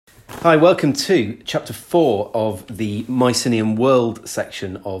Hi, welcome to Chapter 4 of the Mycenaean World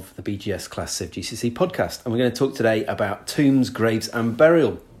section of the BGS Class Civ GCSE podcast. And we're going to talk today about tombs, graves and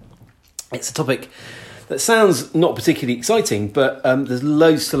burial. It's a topic that sounds not particularly exciting, but there's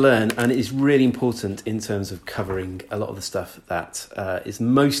loads to learn, and it is really important in terms of covering a lot of the stuff that is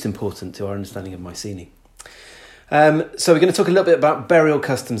most important to our understanding of Mycenae. So we're going to talk a little bit about burial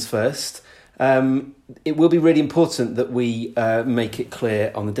customs first. It will be really important that we make it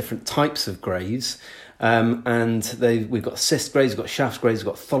clear on the different types of graves. We've got cist graves, we've got shaft graves,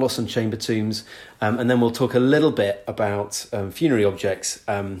 we've got tholos and chamber tombs. And then we'll talk a little bit about funerary objects.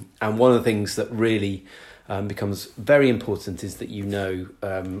 And one of the things that really becomes very important is that you know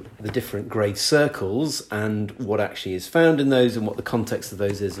the different grave circles and what actually is found in those and what the context of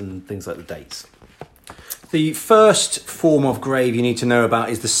those is and things like the dates. The first form of grave you need to know about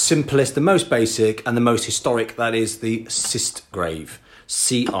is the simplest, the most basic, and the most historic. That is the cist grave,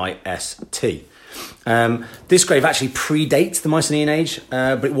 C-I-S-T. This grave actually predates the Mycenaean age,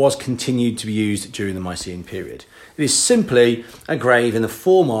 but it was continued to be used during the Mycenaean period. It is simply a grave in the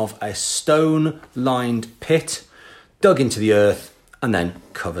form of a stone-lined pit, dug into the earth, and then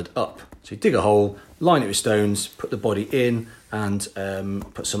covered up. So you dig a hole, line it with stones, put the body in, and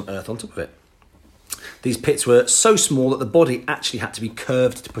put some earth on top of it. These pits were so small that the body actually had to be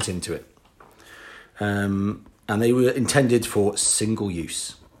curved to put into it. And they were intended for single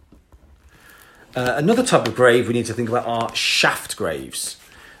use. Another type of grave we need to think about are shaft graves.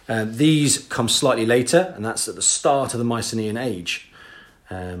 These come slightly later, and that's at the start of the Mycenaean age.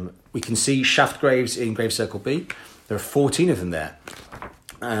 We can see shaft graves in Grave Circle B. There are 14 of them there.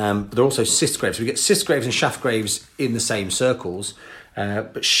 But there are also cist graves. We get cist graves and shaft graves in the same circles.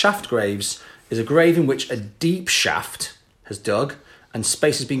 But shaft graves is a grave in which a deep shaft has dug and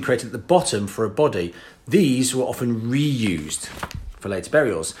space has been created at the bottom for a body. These were often reused for later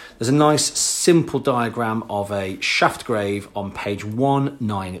burials. There's a nice simple diagram of a shaft grave on page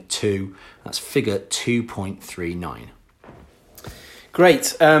 192. That's figure 2.39.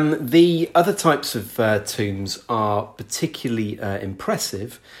 Great. The other types of tombs are particularly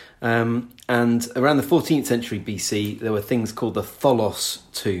impressive. And around the 14th century BC, there were things called the tholos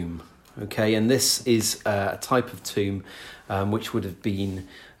tomb. Okay, and this is a type of tomb which would have been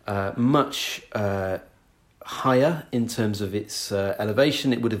much higher in terms of its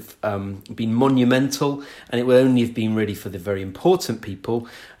elevation. It would have been monumental, and it would only have been really for the very important people.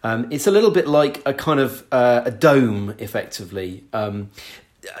 It's a little bit like a kind of a dome, effectively.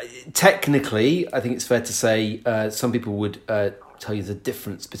 Technically, I think it's fair to say some people would tell you the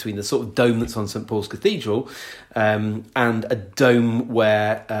difference between the sort of dome that's on St Paul's Cathedral and a dome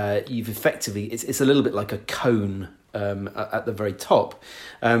where you've effectively, it's a little bit like a cone at the very top.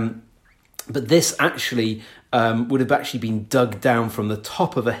 But this actually would have actually been dug down from the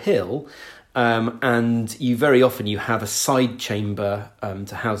top of a hill, and you very often you have a side chamber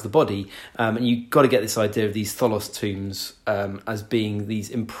to house the body, and you've got to get this idea of these tholos tombs as being these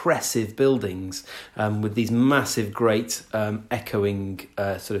impressive buildings with these massive, great echoing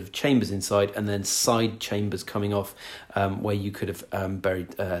sort of chambers inside, and then side chambers coming off where you could have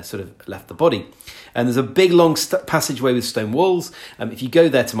buried, sort of left the body. And there's a big long passageway with stone walls. If you go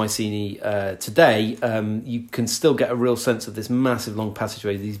there to Mycenae today, you can still get a real sense of this massive long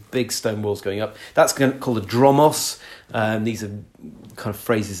passageway, these big stone walls going up. That's called a dromos. These are kind of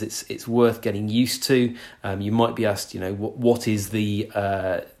phrases it's worth getting used to. You might be asked, what is the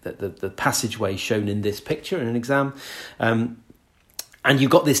passageway shown in this picture in an exam? And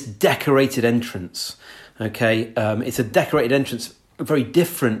you've got this decorated entrance. Okay, it's a decorated entrance, very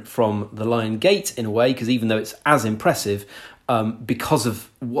different from the Lion Gate in a way, because even though it's as impressive, because of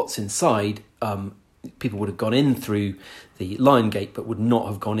what's inside, people would have gone in through the Lion Gate, but would not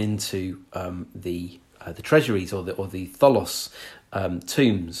have gone into the treasuries or the tholos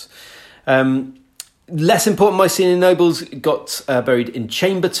tombs. Less important Mycenaean nobles got buried in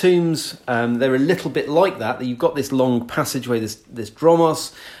chamber tombs. They're a little bit like that. You've got this long passageway, this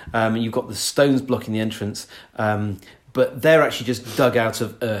dromos, and you've got the stones blocking the entrance. But they're actually just dug out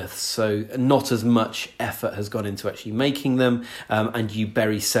of earth, so not as much effort has gone into actually making them, and you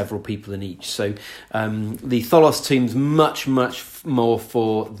bury several people in each. So the tholos tombs much more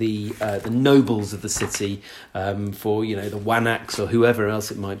for the nobles of the city, for the wanaks or whoever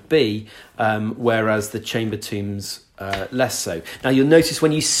else it might be, whereas the chamber tombs less so. Now you'll notice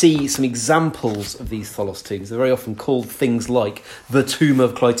when you see some examples of these tholos tombs, they're very often called things like the tomb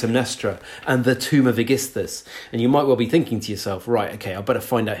of Clytemnestra and the tomb of Aegisthus. And you might well be thinking to yourself, right, okay, I better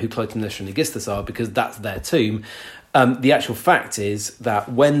find out who Clytemnestra and Aegisthus are because that's their tomb. The actual fact is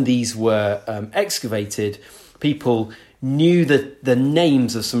that when these were excavated, people knew the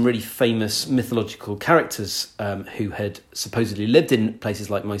names of some really famous mythological characters who had supposedly lived in places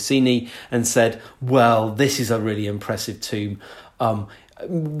like Mycenae, and said, well, this is a really impressive tomb.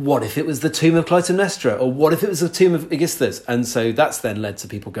 What if it was the tomb of Clytemnestra? Or what if it was the tomb of Aegisthus? And so that's then led to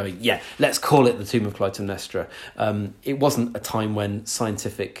people going, yeah, let's call it the tomb of Clytemnestra. It wasn't a time when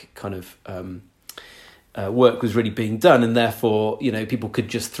scientific kind of work was really being done, and therefore, people could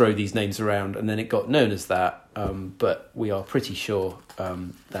just throw these names around, and then it got known as that. But we are pretty sure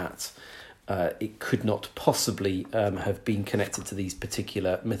that it could not possibly have been connected to these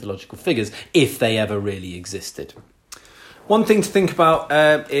particular mythological figures if they ever really existed. One thing to think about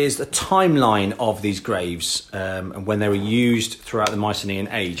is the timeline of these graves and when they were used throughout the Mycenaean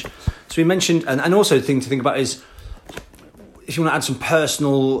age. So we mentioned, and also the thing to think about is, if you want to add some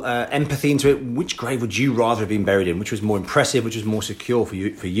personal empathy into it, which grave would you rather have been buried in? Which was more impressive? Which was more secure for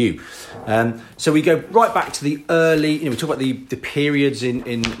you? So we go right back to the early. We talk about the periods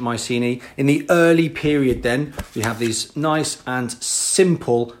in Mycenae. In the early period, then we have these nice and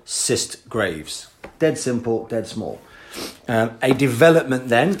simple cist graves. Dead simple, dead small. A development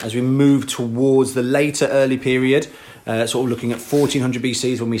then, as we move towards the later early period, sort of looking at 1400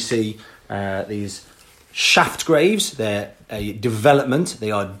 BC is when we see these shaft graves. They're a development.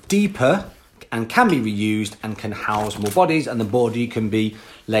 They are deeper and can be reused and can house more bodies, and the body can be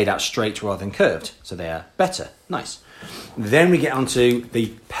laid out straight rather than curved. So they are better. Nice. Then we get onto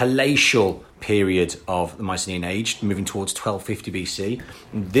the palatial period of the Mycenaean age, moving towards 1250 BC.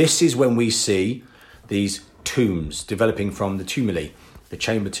 And this is when we see these tombs developing from the tumuli, the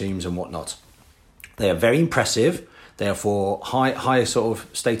chamber tombs and whatnot. They are very impressive. They are for higher sort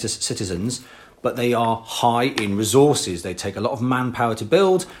of status citizens, but they are high in resources. They take a lot of manpower to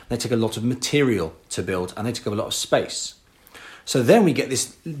build, they take a lot of material to build, and they take up a lot of space. So then we get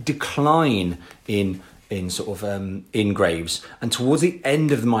this decline in graves, and towards the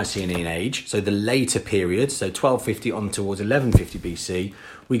end of the Mycenaean age, so the later period, so 1250 on towards 1150 BC,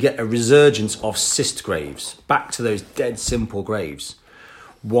 we get a resurgence of cist graves, back to those dead simple graves.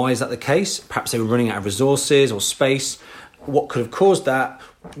 Why is that the case? Perhaps they were running out of resources or space. What could have caused that?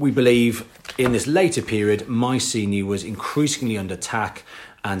 We believe in this later period, Mycenae was increasingly under attack,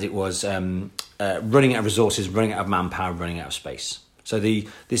 and it was running out of resources, running out of manpower, running out of space. So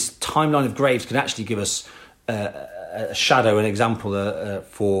this timeline of graves can actually give us a shadow, an example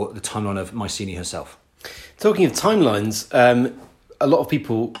for the timeline of Mycenae herself. Talking of timelines, a lot of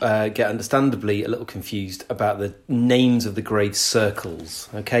people get understandably a little confused about the names of the grave circles.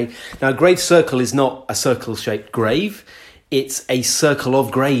 Okay, now a grave circle is not a circle-shaped grave; it's a circle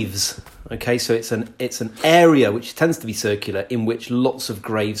of graves. Okay, so it's an area which tends to be circular in which lots of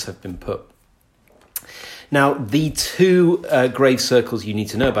graves have been put. Now, the two grave circles you need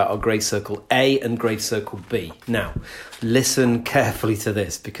to know about are grave circle A and grave circle B. Now, listen carefully to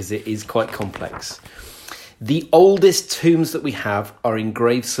this because it is quite complex. The oldest tombs that we have are in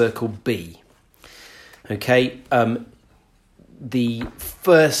grave circle B. Okay, the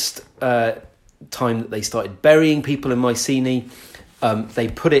first time that they started burying people in Mycenae, they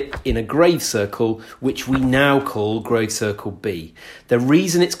put it in a grave circle, which we now call grave circle B. The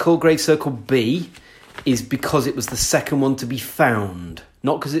reason it's called grave circle B is because it was the second one to be found.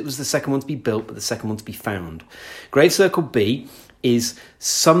 Not because it was the second one to be built, but the second one to be found. Grave circle B is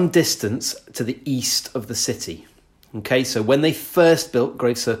some distance to the east of the city. Okay, so when they first built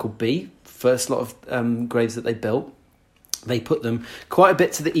grave circle B, first lot of graves that they built, they put them quite a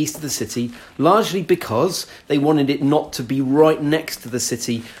bit to the east of the city, largely because they wanted it not to be right next to the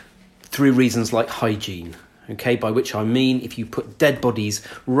city through reasons like hygiene. Okay, by which I mean if you put dead bodies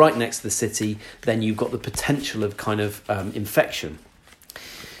right next to the city, then you've got the potential of kind of infection.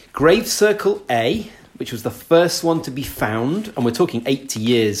 Grave circle A, which was the first one to be found, and we're talking 80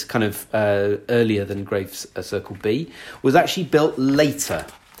 years kind of earlier than grave circle B, was actually built later.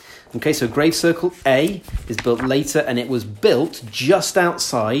 Okay, so grave circle A is built later, and it was built just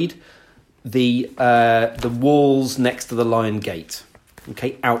outside the walls next to the Lion Gate.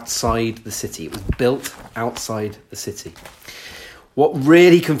 Okay, outside the city. It was built outside the city. What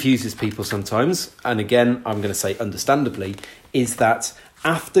really confuses people sometimes, and again, I'm going to say understandably, is that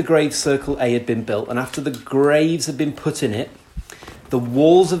after grave circle A had been built and after the graves had been put in it, the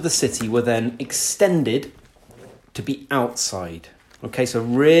walls of the city were then extended to be outside. Okay, so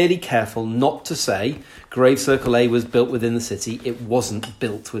really careful not to say grave circle A was built within the city. It wasn't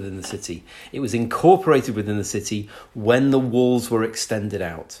built within the city. It was incorporated within the city when the walls were extended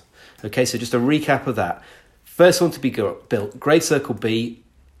out. Okay, so just a recap of that. First one to be built, grave circle B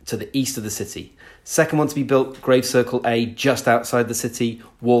to the east of the city. Second one to be built, grave circle A just outside the city.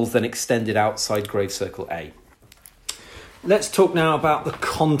 Walls then extended outside grave circle A. let's talk now about the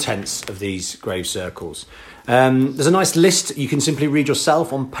contents of these grave circles. There's a nice list you can simply read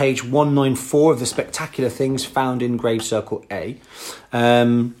yourself on page 194 of the spectacular things found in Grave Circle A.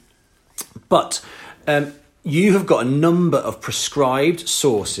 But you have got a number of prescribed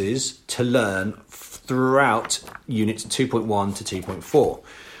sources to learn throughout units 2.1 to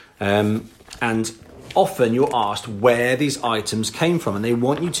 2.4. And often you're asked where these items came from, and they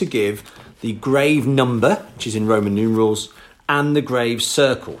want you to give the grave number, which is in Roman numerals, and the grave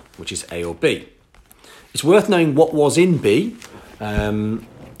circle, which is A or B. It's worth knowing what was in B,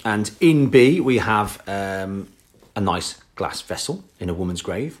 and in B we have a nice glass vessel in a woman's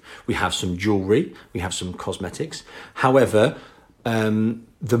grave. We have some jewellery, we have some cosmetics. However,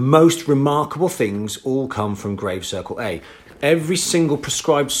 the most remarkable things all come from Grave Circle A. Every single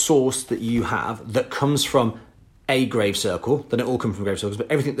prescribed source that you have that comes from a grave circle, then it all comes from grave circles,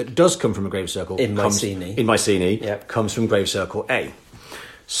 but everything that does come from a grave circle in Mycenae, yep, comes from Grave Circle A.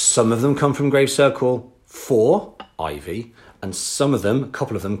 Some of them come from Grave Circle 4, Ivy, and some of them, a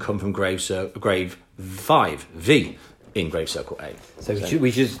couple of them, come from Grave 5, V, in Grave Circle A. So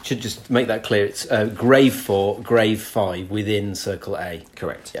we should just make that clear. It's Grave 4, Grave 5 within Circle A.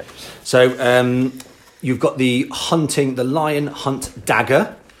 Correct. Yep. So you've got the lion hunt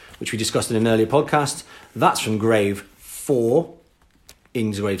dagger, which we discussed in an earlier podcast. That's from Grave 4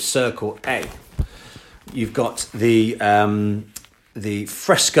 in Grave Circle A. You've got the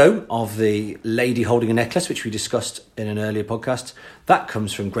fresco of the lady holding a necklace, which we discussed in an earlier podcast. That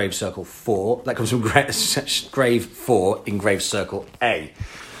comes from Grave Circle 4. That comes from Grave 4 in Grave Circle A.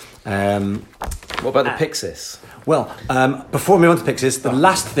 What about the Pyxis? Well, before we move on to Pyxis, the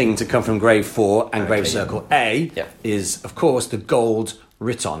last thing to come from Grave 4 and Grave Circle A is, of course, the gold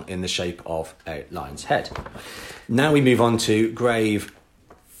riton in the shape of a lion's head. Now we move on to Grave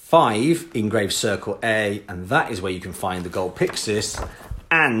 5 in Grave Circle A, and that is where you can find the gold Pyxis.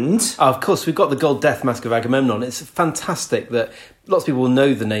 And of course, we've got the gold death mask of Agamemnon. It's fantastic that lots of people will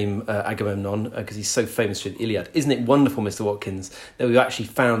know the name Agamemnon because he's so famous in the Iliad. Isn't it wonderful, Mr. Watkins, that we've actually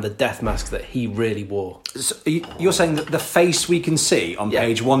found the death mask that he really wore? So you're saying that the face we can see on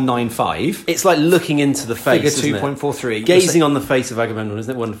page 195... It's like looking into the face, figure 2.43. Gazing on the face of Agamemnon,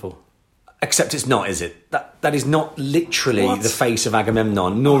 isn't it wonderful? Except it's not, is it? That is not literally the face of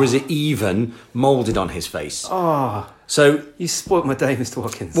Agamemnon, nor is it even moulded on his face. Oh, so you spoilt my day, Mr.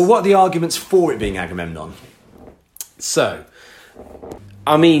 Watkins. Well, what are the arguments for it being Agamemnon? So,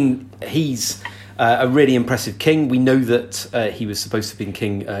 I mean, he's a really impressive king. We know that he was supposed to have been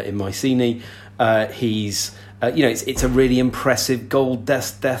king in Mycenae. He's, it's a really impressive gold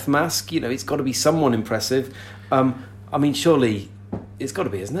death mask. It's got to be someone impressive. I mean, surely it's got to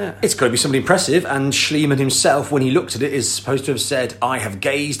be, isn't it? It's got to be somebody impressive. And Schliemann himself, when he looked at it, is supposed to have said, "I have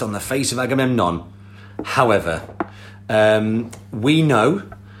gazed on the face of Agamemnon." However, we know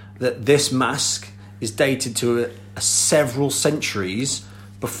that this mask is dated to several centuries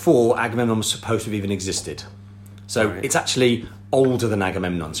before Agamemnon was supposed to have even existed. So it's actually older than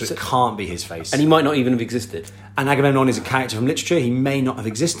Agamemnon, so it can't be his face. And he might not even have existed. And Agamemnon is a character from literature. He may not have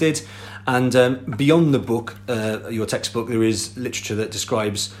existed. And beyond the book, your textbook, there is literature that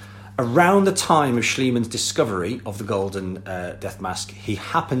describes around the time of Schliemann's discovery of the golden death mask, he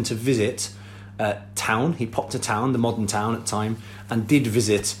happened to visit town. He popped to town, the modern town at the time, and did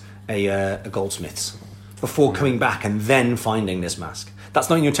visit a goldsmith's before coming back and then finding this mask. That's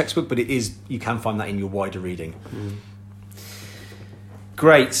not in your textbook, but it is. You can find that in your wider reading.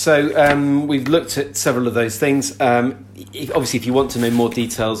 Great. So we've looked at several of those things. Obviously, if you want to know more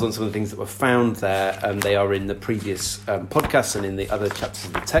details on some of the things that were found there, they are in the previous podcasts and in the other chapters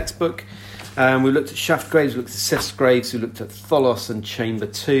of the textbook. We looked at shaft graves, we looked at cyst graves, we looked at tholos and chamber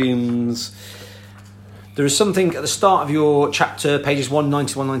tombs. There is something at the start of your chapter, pages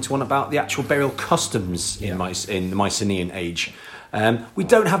 190 to 191, about the actual burial customs in the Mycenaean age. We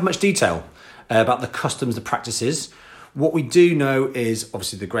don't have much detail about the customs, the practices. What we do know is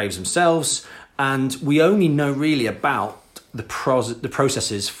obviously the graves themselves, and we only know really about the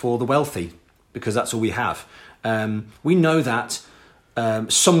processes for the wealthy, because that's all we have. We know that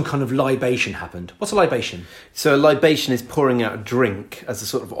some kind of libation happened. What's a libation? So a libation is pouring out a drink as a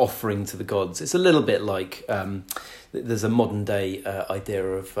sort of offering to the gods. It's a little bit like there's a modern day idea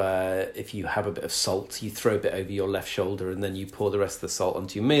of if you have a bit of salt, you throw a bit over your left shoulder and then you pour the rest of the salt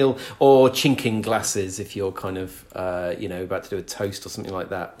onto your meal, or chinking glasses if you're kind of about to do a toast or something like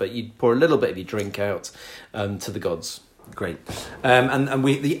that. But you pour a little bit of your drink out to the gods. Great. And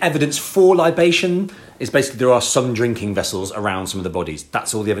the evidence for libation is basically there are some drinking vessels around some of the bodies.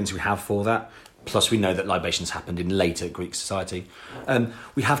 That's all the evidence we have for that. Plus we know that libations happened in later Greek society.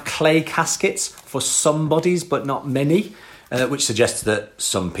 We have clay caskets for some bodies, but not many. which suggests that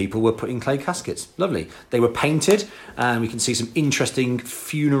some people were put in clay caskets. Lovely. They were painted, and we can see some interesting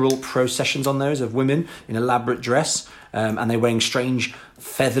funeral processions on those of women in elaborate dress, and they're wearing strange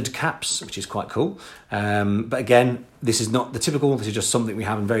feathered caps, which is quite cool. But again, this is not the typical. This is just something we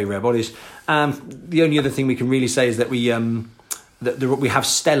have in very rare bodies. The only other thing we can really say is that we have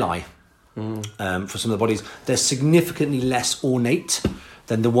stellae. For some of the bodies. They're significantly less ornate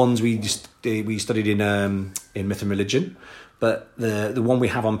than the ones we studied in Myth and Religion, but the one we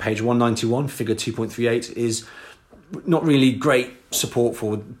have on page 191, figure 2.38, is not really great support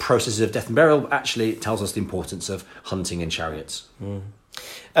for processes of death and burial, but actually it tells us the importance of hunting in chariots.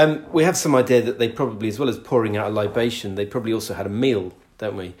 We have some idea that they probably, as well as pouring out a libation, they probably also had a meal,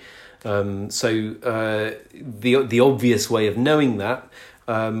 don't we? So the obvious way of knowing that,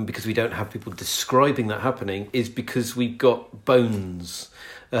 because we don't have people describing that happening, is because we've got bones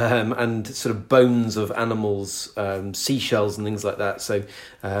and sort of bones of animals, seashells and things like that. So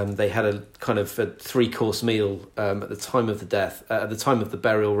they had a kind of a 3-course meal at the time of the death, at the time of the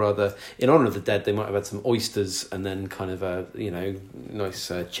burial rather. In honour of the dead, they might have had some oysters and then kind of a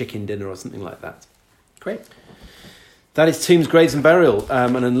nice chicken dinner or something like that. Great. That is Tombs, Graves and Burial,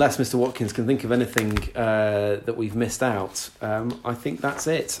 and unless Mr. Watkins can think of anything that we've missed out, I think that's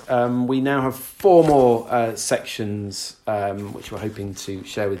it. We now have 4 more sections which we're hoping to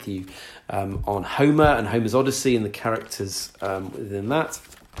share with you on Homer and Homer's Odyssey and the characters within that.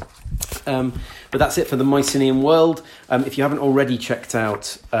 But that's it for the Mycenaean world. If you haven't already checked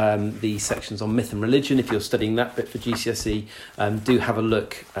out the sections on myth and religion, if you're studying that bit for GCSE, do have a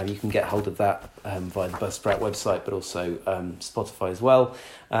look. You can get hold of that via the Buzzsprout website, but also Spotify as well.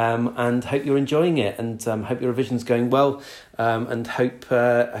 And hope you're enjoying it, and hope your revision's going well, and hope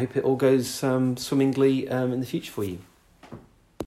it all goes swimmingly in the future for you.